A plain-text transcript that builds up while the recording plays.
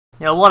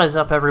Yo, what is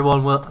up,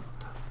 everyone?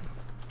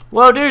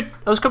 Whoa, dude!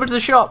 I was coming to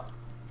the shop.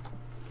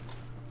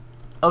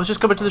 I was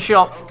just coming to the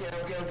shop. Okay.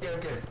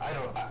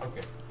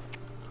 Okay.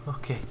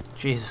 Okay,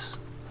 Jesus.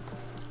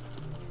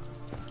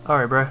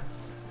 Alright, bro.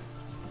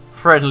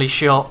 Friendly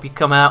shop. You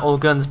come out all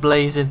guns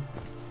blazing.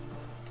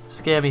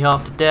 Scare me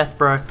half to death,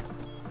 bro.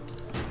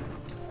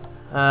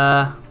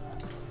 I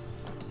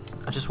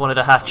just wanted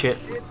a hatchet.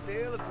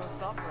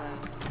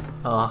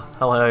 Oh,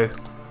 hello.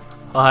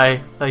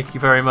 Hi. Thank you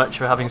very much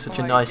for having such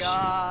a nice.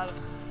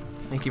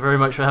 Thank you very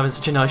much for having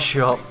such a nice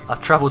shop.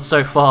 I've travelled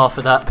so far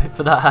for that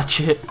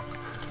hatchet.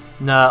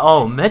 No.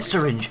 Oh, med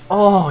syringe.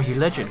 Oh, you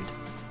legend.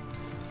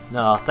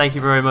 No, thank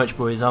you very much,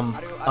 boys. Are you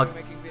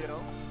making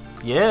video?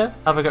 Yeah.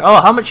 Have a go.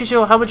 Oh, how much is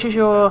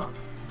your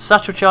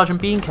satchel charge and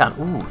bean can?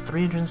 Ooh,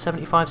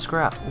 375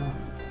 scrap. Ooh.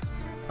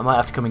 I might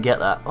have to come and get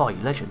that. Oh,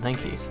 you legend.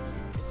 Thank you.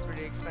 It's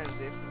pretty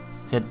expensive.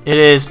 It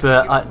is,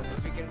 but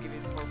We can give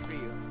it for free.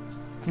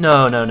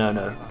 No,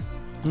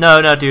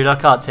 dude. I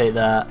can't take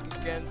that. You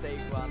can take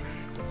one.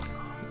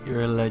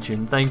 You're a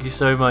legend. Thank you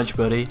so much,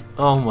 buddy.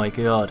 Oh my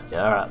god.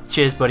 Yeah, alright.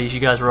 Cheers, buddies. You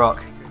guys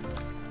rock.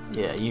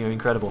 Yeah, you're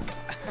incredible.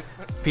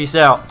 Peace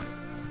out.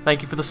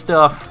 Thank you for the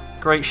stuff.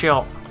 Great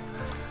shop.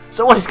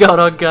 So what is going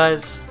on,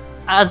 guys?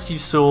 As you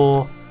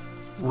saw,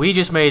 we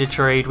just made a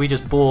trade. We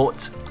just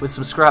bought with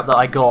some scrap that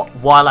I got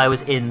while I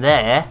was in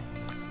there.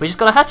 We just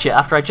got a hatchet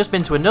after I'd just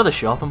been to another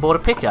shop and bought a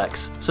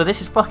pickaxe. So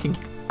this is fucking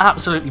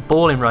absolutely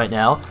balling right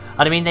now.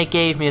 And I mean, they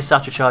gave me a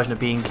satchel charge and a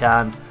bean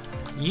can.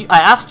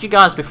 I asked you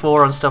guys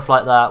before on stuff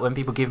like that, when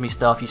people give me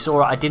stuff, you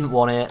saw it, I didn't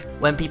want it.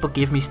 When people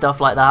give me stuff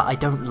like that, I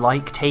don't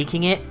like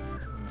taking it.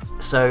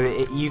 So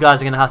you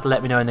guys are going to have to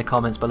let me know in the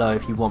comments below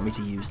if you want me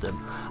to use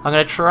them. I'm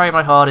going to try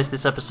my hardest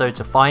this episode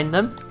to find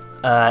them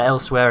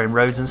elsewhere in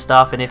roads and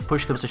stuff, and if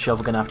push comes to shove,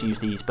 we're going to have to use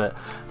these, but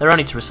they're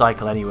only to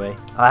recycle anyway.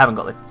 I haven't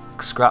got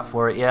the scrap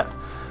for it yet.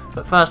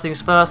 But first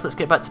things first, let's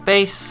get back to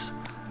base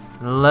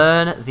and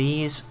learn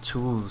these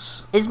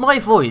tools. Is my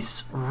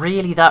voice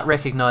really that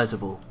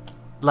recognisable?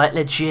 Like,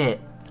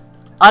 legit?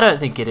 I don't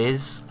think it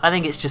is. I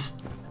think it's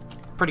just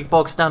pretty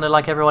bog standard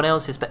like everyone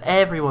else's, but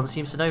everyone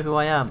seems to know who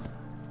I am.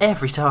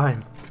 Every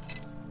time.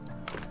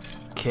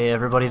 Okay,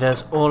 everybody,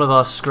 there's all of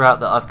our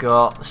scrap that I've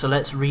got. So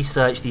let's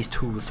research these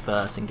tools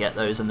first and get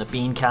those. And the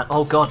bean can.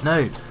 Oh god,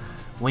 no!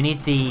 We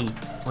need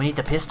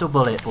the pistol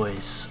bullet,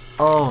 boys.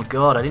 Oh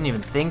god, I didn't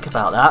even think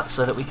about that.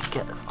 So that we could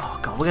get. Oh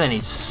god, we're gonna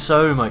need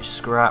so much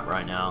scrap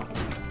right now.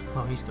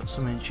 Oh, he's got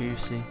something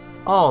juicy.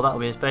 Oh, that'll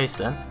be his base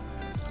then.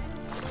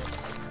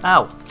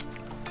 Ow!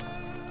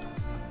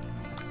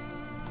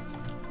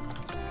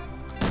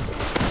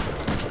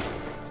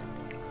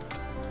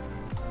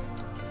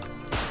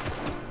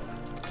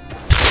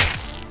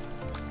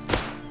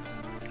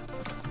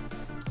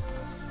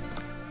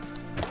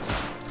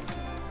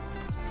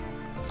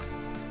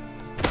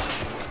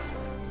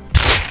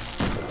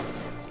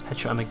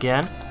 Headshot him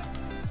again.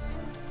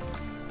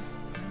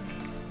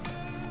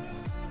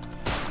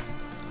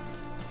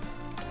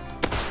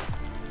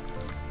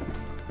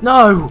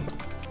 No!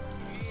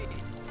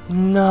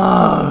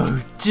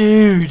 No!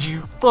 Dude,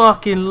 you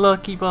fucking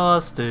lucky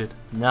bastard.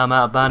 Now I'm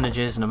out of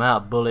bandages and I'm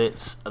out of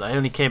bullets, and I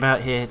only came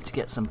out here to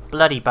get some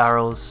bloody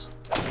barrels.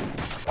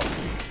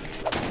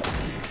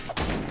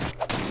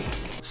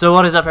 So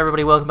what is up,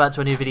 everybody? Welcome back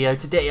to a new video.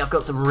 Today I've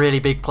got some really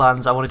big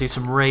plans. I want to do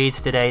some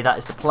raids today. That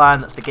is the plan.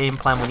 That's the game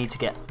plan. We need to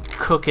get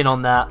cooking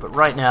on that. But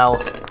right now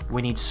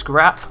we need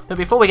scrap. But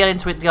before we get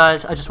into it,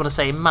 guys, I just want to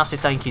say a massive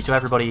thank you to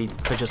everybody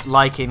for just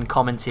liking,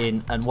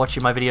 commenting, and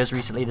watching my videos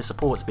recently. The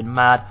support's been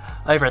mad.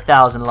 Over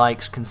 1,000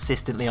 likes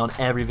consistently on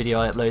every video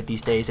I upload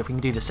these days. If we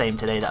can do the same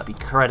today, that'd be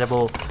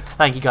incredible.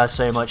 Thank you guys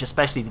so much,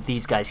 especially to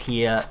these guys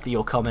here for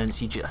your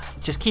comments. You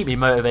just keep me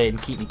motivated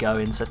and keep me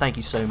going. So thank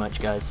you so much,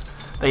 guys.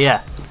 But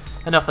yeah.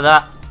 Enough of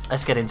that,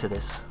 let's get into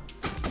this.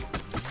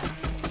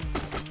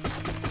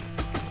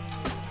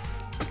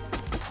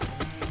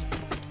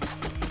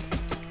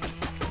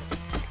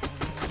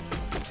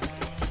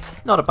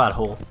 Not a bad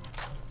haul.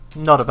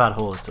 Not a bad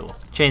haul at all.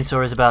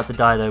 Chainsaw is about to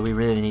die though, we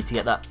really need to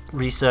get that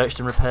researched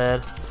and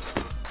repaired.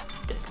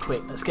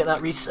 Quick, let's get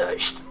that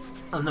researched.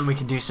 And then we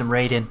can do some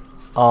raiding.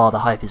 Oh, the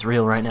hype is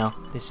real right now.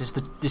 This is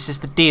the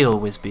deal,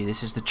 Wisby.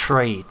 This is the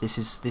trade. This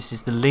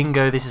is the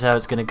lingo, this is how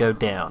it's gonna go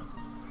down.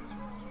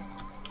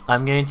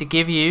 I'm going to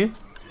give you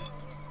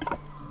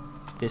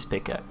this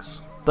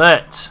pickaxe,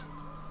 but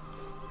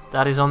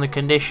that is on the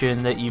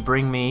condition that you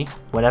bring me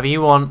whatever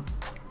you want,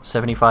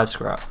 75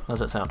 scrap. How does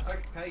that sound?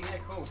 Okay, yeah,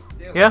 cool.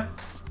 Deal. Yeah?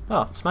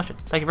 Oh, smash it.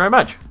 Thank you very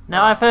much.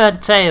 Now, I've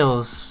heard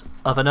tales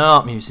of an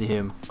art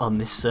museum on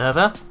this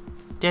server,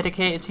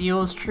 dedicated to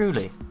yours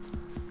truly.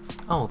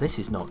 Oh, this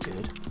is not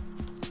good.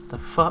 The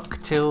fuck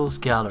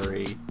Tilz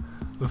Gallery.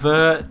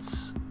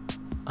 Verts.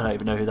 I don't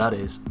even know who that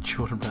is.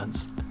 Jordan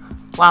Pants.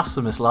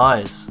 Blasphemous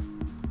lies.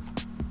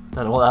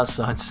 Don't know what that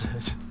sign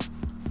said.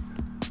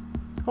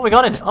 What we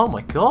got in it? Oh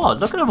my god,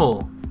 look at them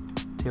all.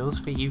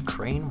 Tilz for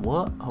Ukraine,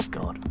 what? Oh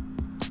god.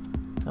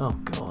 Oh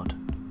god.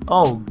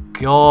 Oh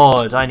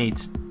god, I need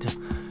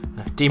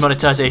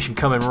demonetization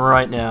coming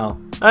right now.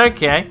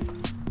 Okay.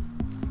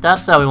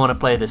 That's how we want to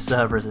play this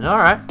server, isn't it?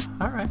 Alright,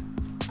 alright,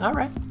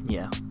 alright.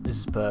 Yeah, this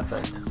is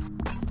perfect.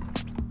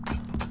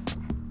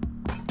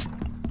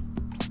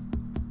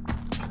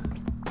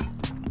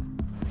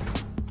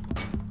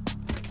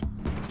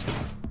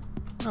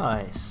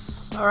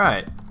 Nice.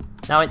 Alright.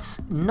 Now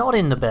it's not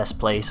in the best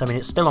place. I mean,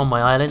 it's still on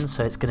my island,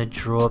 so it's going to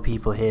draw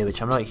people here,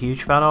 which I'm not a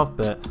huge fan of,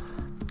 but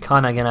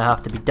kind of going to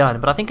have to be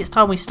done. But I think it's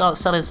time we start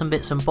selling some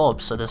bits and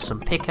bobs. So there's some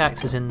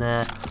pickaxes in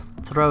there,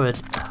 throw a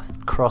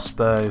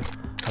crossbow,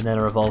 and then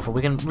a revolver.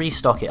 We can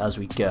restock it as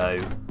we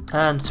go.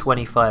 And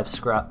 25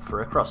 scrap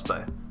for a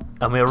crossbow.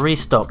 And we'll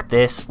restock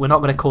this. We're not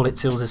going to call it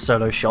Tilz'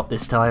 solo shop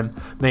this time,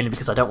 mainly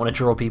because I don't want to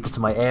draw people to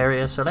my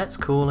area, so let's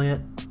call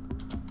it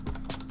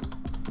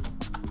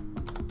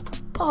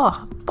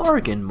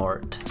Bargain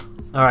Mart.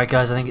 Alright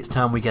guys, I think it's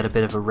time we get a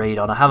bit of a raid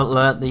on. I haven't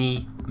learnt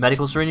the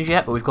medical syringe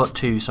yet, but we've got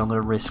 2, so I'm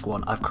going to risk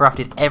one. I've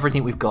crafted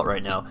everything we've got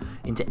right now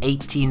into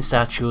 18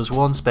 satchels,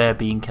 1 spare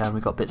bean can,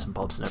 we've got bits and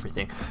bobs and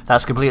everything.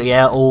 That's completely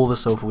out, all the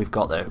sulfur we've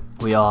got though.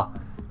 We are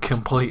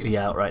completely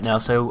out right now,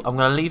 so I'm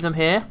going to leave them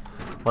here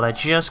while I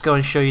just go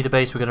and show you the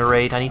base we're going to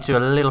raid. I need to do a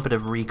little bit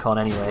of recon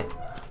anyway.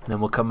 And then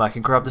we'll come back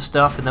and grab the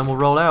stuff and then we'll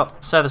roll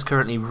out. Server's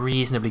currently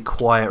reasonably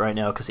quiet right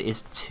now because it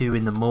is 2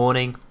 in the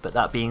morning. But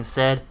that being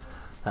said,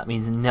 that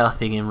means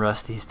nothing in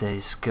Rust these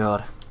days.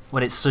 God,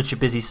 when it's such a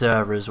busy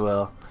server as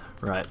well.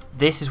 Right,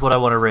 this is what I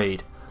want to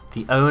raid.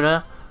 The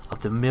owner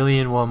of the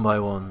million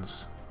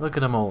 1x1s. Look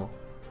at them all.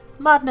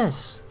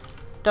 Madness.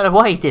 Don't know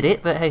why he did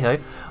it, but hey ho.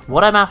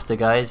 What I'm after,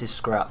 guys, is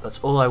scrap. That's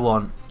all I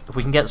want. If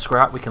we can get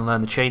scrap, we can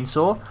learn the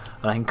chainsaw,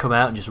 and I can come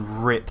out and just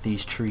rip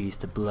these trees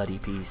to bloody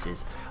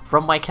pieces.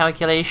 From my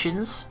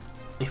calculations,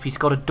 if he's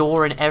got a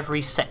door in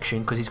every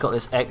section, because he's got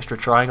this extra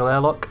triangle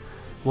airlock,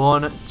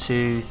 1,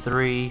 2,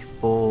 3,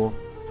 4,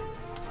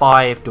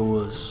 5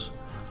 doors.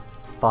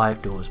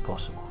 5 doors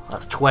possible.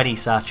 That's 20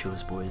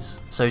 satchels, boys.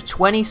 So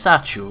 20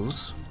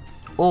 satchels,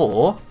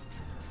 or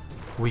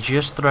we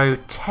just throw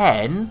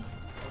 10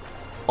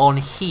 on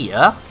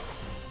here,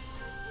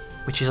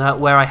 which is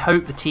where I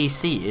hope the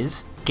TC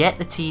is. Get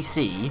the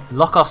TC,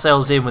 lock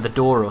ourselves in with a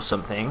door or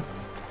something,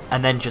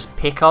 and then just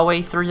pick our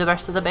way through the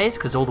rest of the base,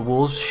 because all the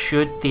walls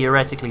should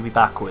theoretically be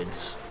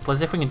backwards.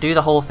 Plus, if we can do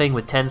the whole thing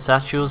with 10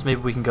 satchels,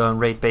 maybe we can go and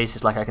raid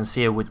bases. Like I can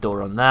see a wood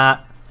door on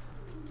that.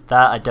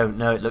 That, I don't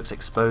know, it looks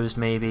exposed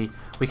maybe.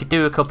 We could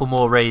do a couple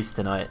more raids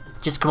tonight.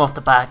 Just come off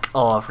the back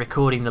of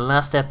recording the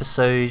last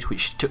episode,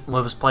 which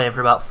was playing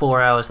for about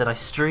 4 hours, then I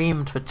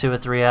streamed for 2 or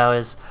 3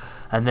 hours.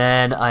 And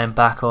then I am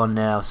back on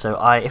now, so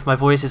if my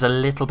voice is a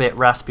little bit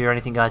raspy or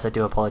anything, guys, I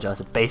do apologise.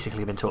 I've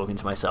basically been talking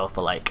to myself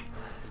for like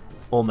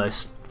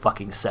almost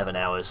fucking 7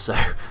 hours, so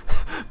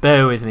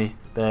bear with me,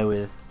 bear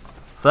with.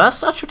 First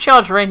satchel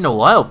charge raid in a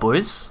while,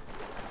 boys.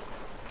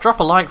 Drop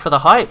a like for the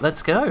hype,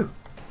 let's go.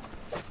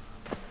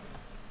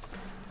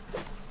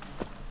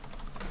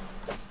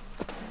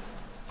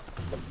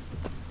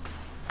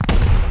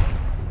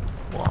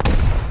 One,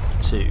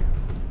 2.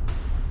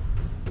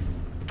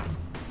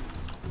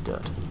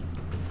 Dud.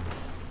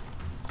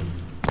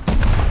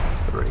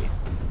 3. Dead.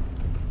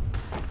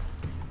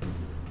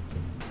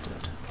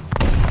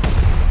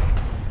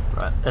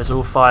 Right, there's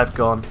all 5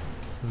 gone.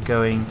 I'm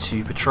going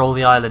to patrol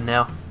the island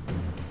now.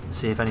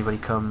 See if anybody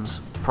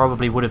comes.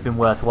 Probably would have been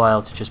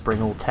worthwhile to just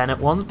bring all 10 at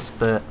once,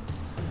 but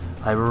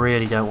I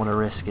really don't want to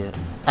risk it.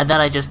 And then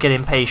I just get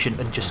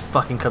impatient and just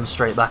fucking come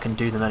straight back and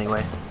do them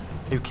anyway.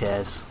 Who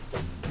cares?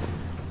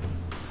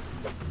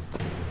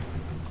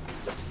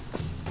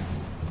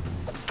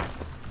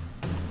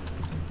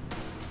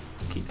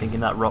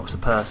 Thinking that rock's a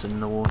person in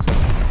the water.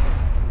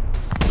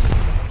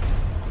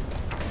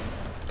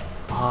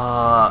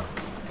 Fuck.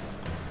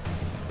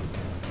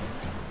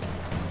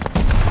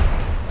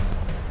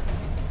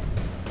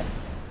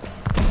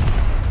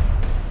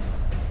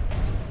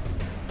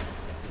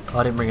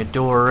 I didn't bring a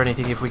door or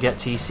anything if we get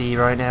TC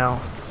right now.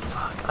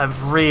 Fuck.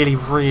 I've really,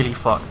 really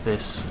fucked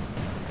this.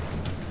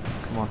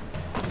 Come on.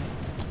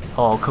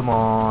 Oh, come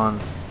on.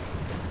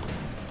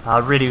 I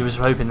really was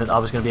hoping that I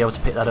was going to be able to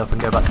pick that up and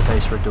go back to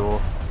base for a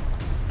door.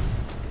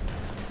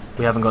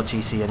 We haven't got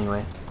TC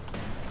anyway.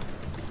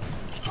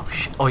 Oh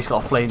shit. Oh, he's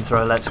got a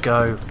flamethrower. Let's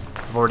go.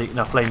 I've already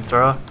no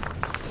flamethrower.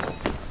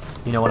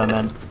 You know what I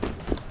meant.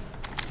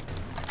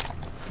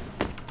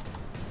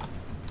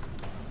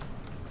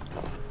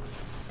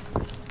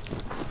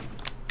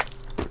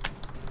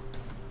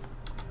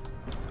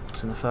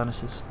 What's in the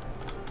furnaces?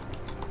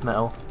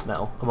 Metal.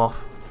 Metal. I'm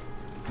off.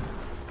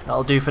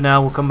 That'll do for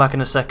now. We'll come back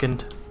in a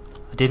second.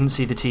 I didn't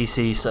see the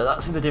TC, so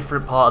that's in a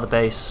different part of the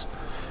base.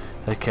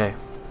 Okay.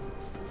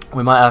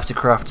 We might have to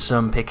craft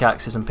some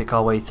pickaxes and pick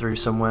our way through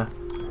somewhere.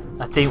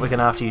 I think we're going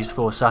to have to use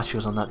 4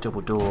 satchels on that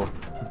double door.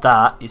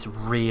 That is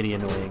really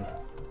annoying.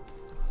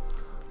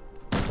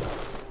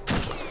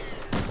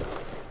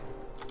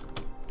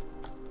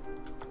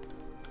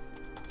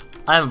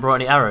 I haven't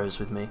brought any arrows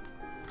with me.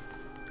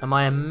 Am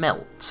I a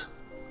melt?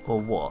 Or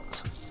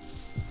what?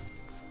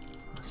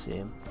 I see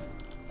him.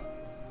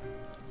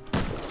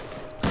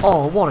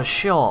 Oh, what a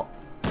shot!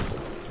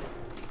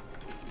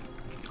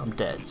 I'm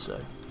dead, so...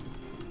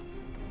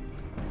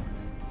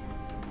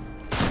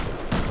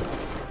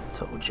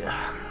 soldier.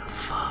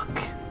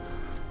 Fuck.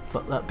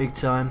 Fuck that big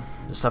time.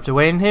 Just have to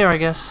wait in here, I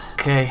guess.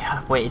 Okay,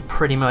 I've waited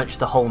pretty much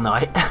the whole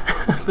night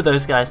for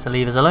those guys to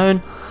leave us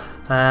alone.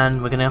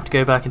 And we're going to have to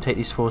go back and take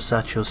these 4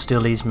 satchels.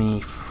 Still leaves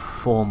me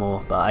 4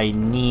 more, but I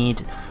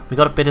need... We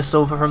got a bit of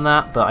silver from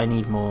that, but I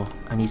need more.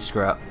 I need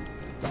scrap.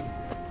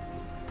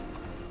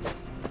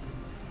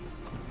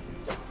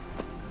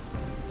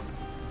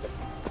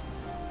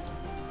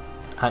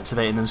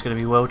 Activating them is going to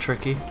be well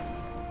tricky. 2,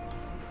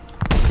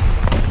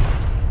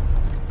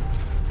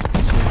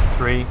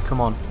 3,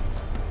 come on.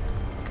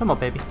 Come on,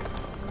 baby.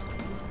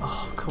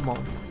 Oh, come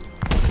on.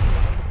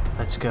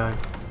 Let's go.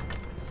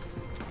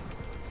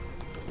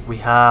 We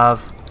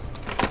have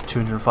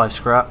 205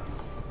 scrap.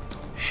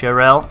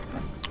 Sherelle.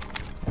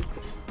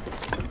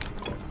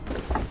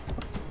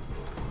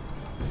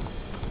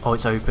 Oh,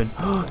 it's open.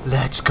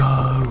 Let's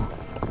go.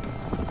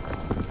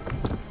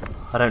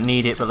 I don't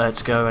need it, but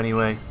let's go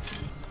anyway.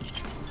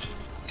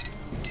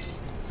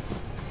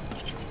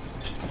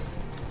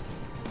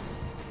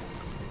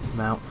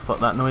 Mount. Fuck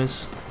that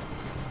noise.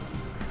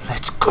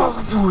 Let's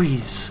go,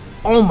 boys!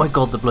 Oh my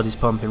god, the blood is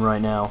pumping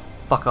right now.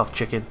 Fuck off,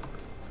 chicken.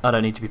 I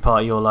don't need to be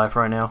part of your life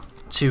right now.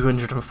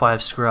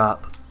 205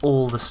 scrap,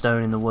 all the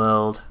stone in the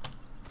world,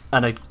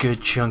 and a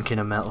good chunk in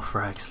of metal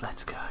frags.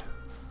 Let's go.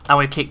 And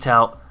we've kicked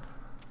out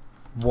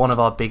one of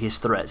our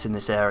biggest threats in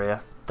this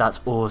area. That's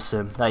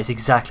awesome. That is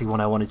exactly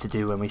what I wanted to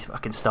do when we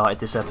fucking started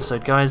this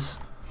episode, guys.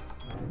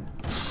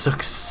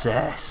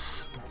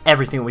 Success.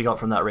 Everything we got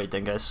from that raid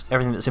then, guys.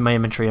 Everything that's in my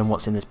inventory and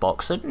what's in this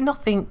box. So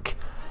nothing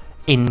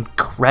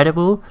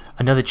incredible.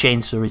 Another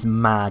chainsaw is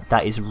mad.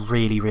 That is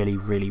really, really,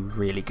 really,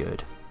 really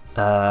good.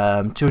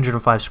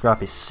 205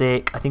 scrap is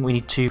sick. I think we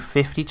need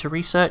 250 to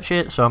research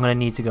it, so I'm going to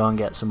need to go and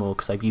get some more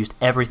because I've used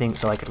everything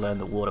so I could learn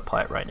the water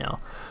pipe right now.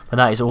 But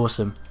that is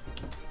awesome.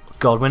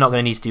 God, we're not going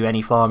to need to do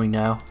any farming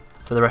now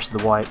for the rest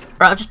of the wipe.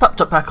 Right, I've just popped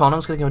up back on. I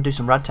was going to go and do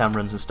some Radtown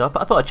runs and stuff,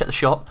 but I thought I'd check the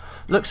shop.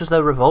 Looks as though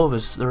the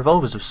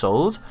revolvers have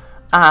sold,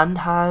 and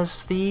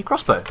has the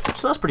crossbow.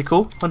 So that's pretty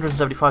cool.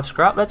 175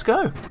 scrap. Let's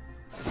go.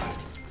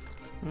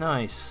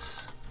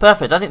 Nice.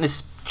 Perfect. I think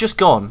this just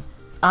gone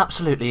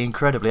absolutely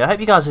incredibly. I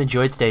hope you guys have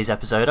enjoyed today's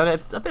episode. I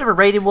got a bit of a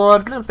raiding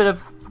one, got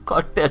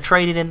a bit of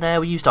trading in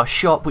there. We used our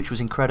shop, which was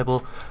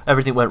incredible.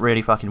 Everything went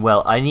really fucking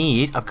well.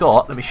 I've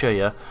got, let me show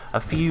you, a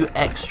few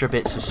extra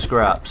bits of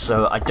scrap.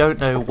 So I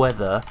don't know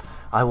whether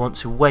I want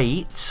to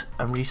wait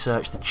and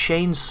research the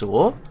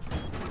chainsaw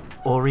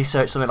or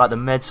research something like the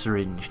med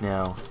syringe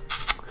now.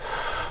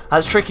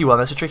 That's a tricky one,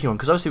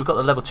 because obviously we've got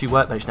the level 2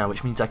 workbench now,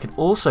 which means I can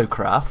also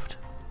craft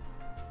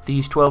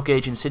these 12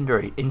 gauge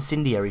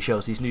incendiary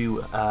shells, these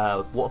new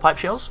water pipe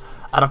shells,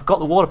 and I've got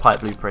the water pipe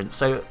blueprint,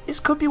 so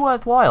this could be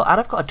worthwhile. And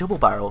I've got a double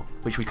barrel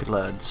which we could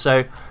learn,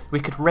 so we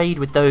could raid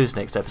with those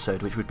next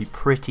episode, which would be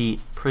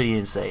pretty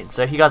insane.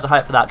 So if you guys are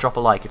hyped for that, drop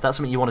a like. If that's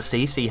something you want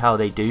to see how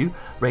they do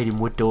raiding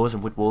wood doors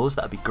and wood walls,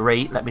 that'd be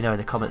great. Let me know in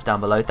the comments down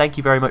below. Thank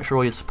you very much for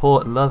all your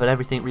support and love and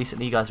everything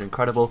recently. You guys are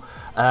incredible.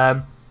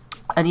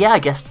 And yeah, I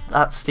guess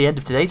that's the end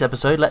of today's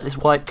episode. Let this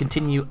wipe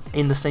continue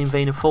in the same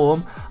vein of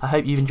form. I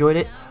hope you've enjoyed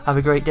it. Have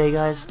a great day,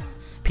 guys.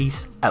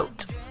 Peace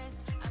out.